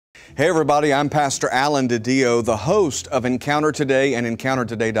Hey everybody, I'm Pastor Alan DiDio, the host of Encounter Today and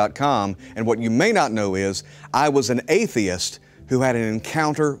EncounterToday.com. And what you may not know is I was an atheist who had an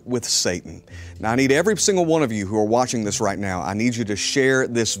encounter with Satan. Now I need every single one of you who are watching this right now, I need you to share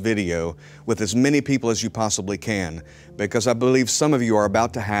this video with as many people as you possibly can, because I believe some of you are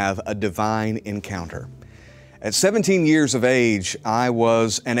about to have a divine encounter. At 17 years of age, I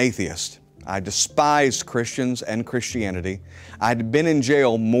was an atheist. I despised Christians and Christianity. I'd been in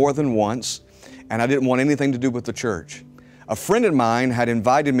jail more than once, and I didn't want anything to do with the church. A friend of mine had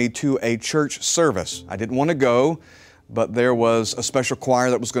invited me to a church service. I didn't want to go, but there was a special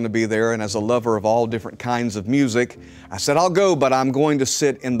choir that was going to be there, and as a lover of all different kinds of music, I said, I'll go, but I'm going to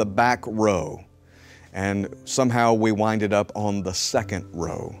sit in the back row. And somehow we winded up on the second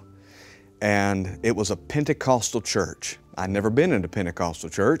row. And it was a Pentecostal church. I'd never been in a Pentecostal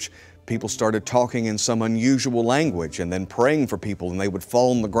church. People started talking in some unusual language and then praying for people, and they would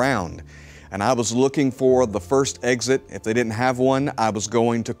fall on the ground. And I was looking for the first exit. If they didn't have one, I was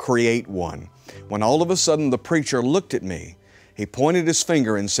going to create one. When all of a sudden the preacher looked at me, he pointed his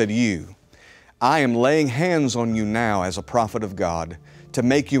finger and said, "You, I am laying hands on you now as a prophet of God to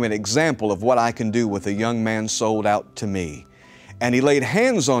make you an example of what I can do with a young man sold out to me." And he laid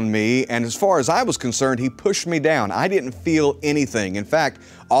hands on me, and as far as I was concerned, he pushed me down. I didn't feel anything. In fact,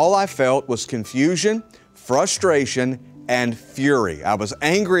 all I felt was confusion, frustration, and fury. I was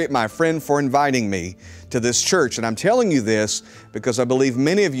angry at my friend for inviting me to this church. And I'm telling you this because I believe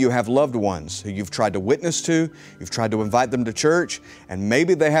many of you have loved ones who you've tried to witness to, you've tried to invite them to church, and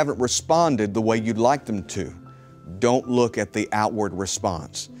maybe they haven't responded the way you'd like them to. Don't look at the outward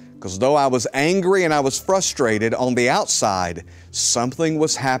response. Because though I was angry and I was frustrated on the outside, something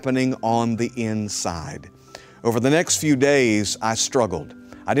was happening on the inside. Over the next few days, I struggled.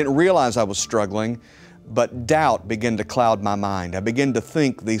 I didn't realize I was struggling, but doubt began to cloud my mind. I began to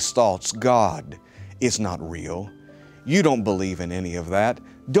think these thoughts: God is not real. You don't believe in any of that.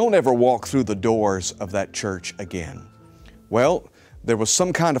 Don't ever walk through the doors of that church again. Well, there was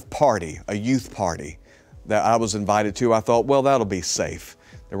some kind of party, a youth party, that I was invited to. I thought, well, that'll be safe.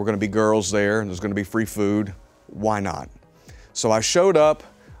 There were going to be girls there, and there's going to be free food. Why not? So I showed up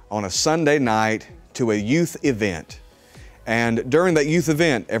on a Sunday night to a youth event. And during that youth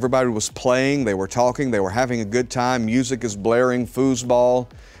event, everybody was playing, they were talking, they were having a good time. Music is blaring, foosball,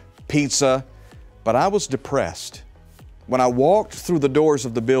 pizza. But I was depressed. When I walked through the doors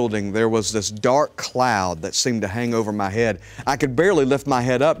of the building, there was this dark cloud that seemed to hang over my head. I could barely lift my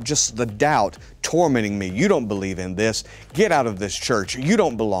head up, just the doubt tormenting me. You don't believe in this. Get out of this church. You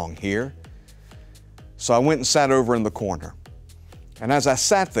don't belong here. So I went and sat over in the corner. And as I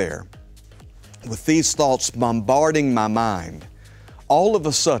sat there, with these thoughts bombarding my mind, all of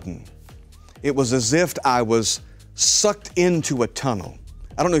a sudden, it was as if I was sucked into a tunnel.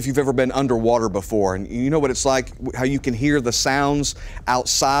 I don't know if you've ever been underwater before, and you know what it's like, how you can hear the sounds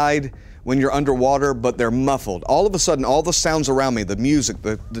outside when you're underwater, but they're muffled. All of a sudden, all the sounds around me, the music,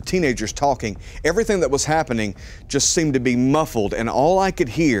 the teenagers talking, everything that was happening just seemed to be muffled, and all I could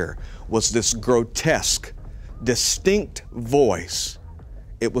hear was this grotesque, distinct voice.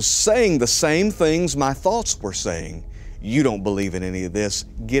 It was saying the same things my thoughts were saying. You don't believe in any of this.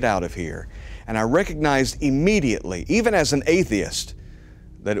 Get out of here. And I recognized immediately, even as an atheist,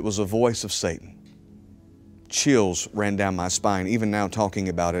 that it was a voice of Satan. Chills ran down my spine. Even now talking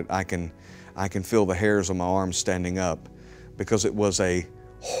about it, I can feel the hairs on my arms standing up, because it was a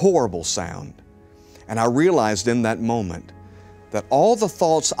horrible sound. And I realized in that moment that all the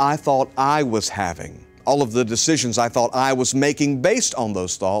thoughts I thought I was having, all of the decisions I thought I was making based on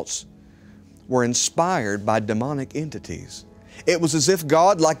those thoughts, were inspired by demonic entities. It was as if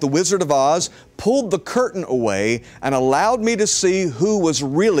God, like the Wizard of Oz, pulled the curtain away and allowed me to see who was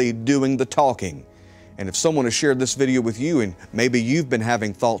really doing the talking. And if someone has shared this video with you, and maybe you've been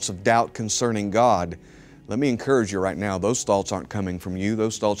having thoughts of doubt concerning God, let me encourage you right now, those thoughts aren't coming from you,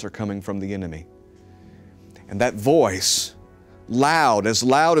 those thoughts are coming from the enemy. And that voice, loud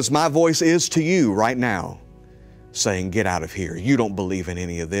as my voice is to you right now, saying, get out of here, you don't believe in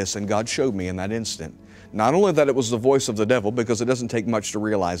any of this. And God showed me in that instant, not only that it was the voice of the devil, because it doesn't take much to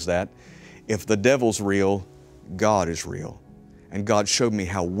realize that. If the devil's real, God is real. And God showed me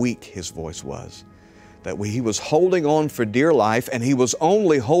how weak his voice was. That he was holding on for dear life, and he was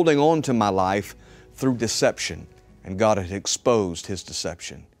only holding on to my life through deception. And God had exposed his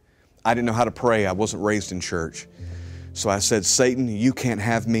deception. I didn't know how to pray. I wasn't raised in church. So I said, Satan, you can't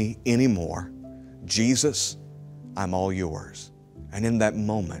have me anymore. Jesus, I'm all yours. And in that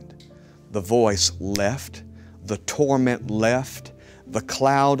moment, the voice left, the torment left, the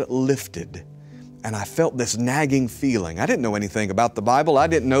cloud lifted, and I felt this nagging feeling. I didn't know anything about the Bible. I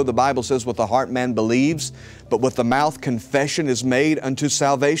didn't know the Bible says with the heart man believes, but with the mouth confession is made unto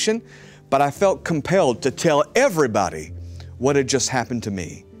salvation. But I felt compelled to tell everybody what had just happened to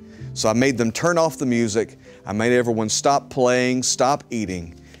me. So I made them turn off the music. I made everyone stop playing, stop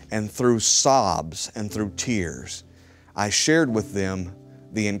eating, and through sobs and through tears, I shared with them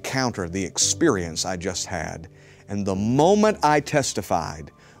the encounter, the experience I just had. And the moment I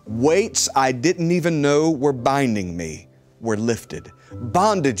testified, weights I didn't even know were binding me were lifted.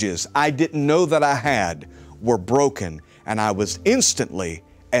 Bondages I didn't know that I had were broken, and I was instantly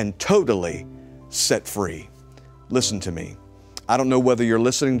and totally set free. Listen to me. I don't know whether you're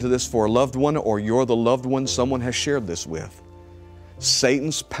listening to this for a loved one or you're the loved one someone has shared this with.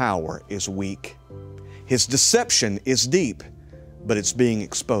 Satan's power is weak. His deception is deep, but it's being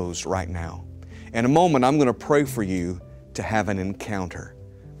exposed right now. In a moment, I'm going to pray for you to have an encounter,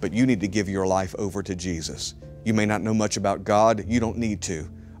 but you need to give your life over to Jesus. You may not know much about God. You don't need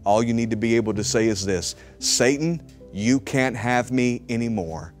to. All you need to be able to say is this: Satan, you can't have me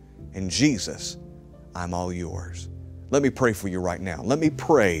anymore. And Jesus, I'm all yours. Let me pray for you right now. Let me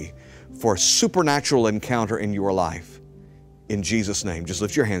pray for a supernatural encounter in your life. In Jesus' name, just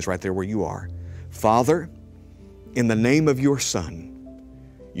lift your hands right there where you are. Father, in the name of your Son,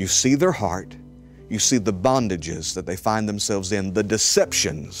 you see their heart. You see the bondages that they find themselves in, the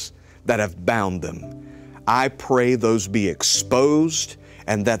deceptions that have bound them. I pray those be exposed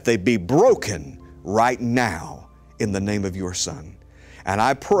and that they be broken right now in the name of your Son. And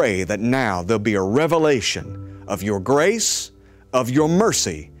I pray that now there'll be a revelation of your grace, of your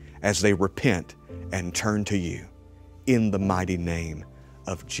mercy, as they repent and turn to you in the mighty name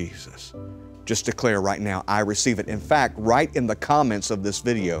of Jesus. Just declare right now, I receive it. In fact, write in the comments of this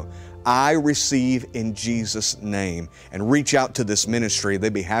video, I receive in Jesus' name, and reach out to this ministry.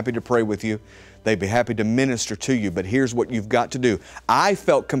 They'd be happy to pray with you. They'd be happy to minister to you, but here's what you've got to do. I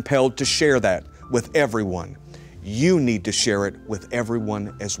felt compelled to share that with everyone. You need to share it with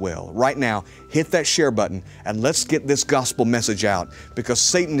everyone as well. Right now, hit that share button and let's get this gospel message out, because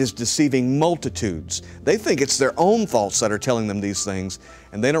Satan is deceiving multitudes. They think it's their own thoughts that are telling them these things,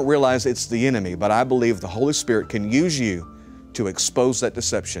 and they don't realize it's the enemy. But I believe the Holy Spirit can use you to expose that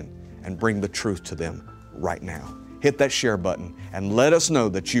deception and bring the truth to them right now. Hit that share button and let us know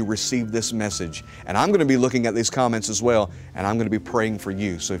that you received this message. And I'm going to be looking at these comments as well, and I'm going to be praying for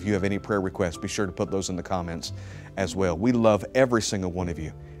you. So if you have any prayer requests, be sure to put those in the comments as well. We love every single one of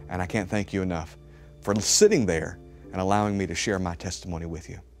you, and I can't thank you enough for sitting there and allowing me to share my testimony with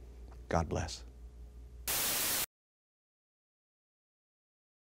you. God bless.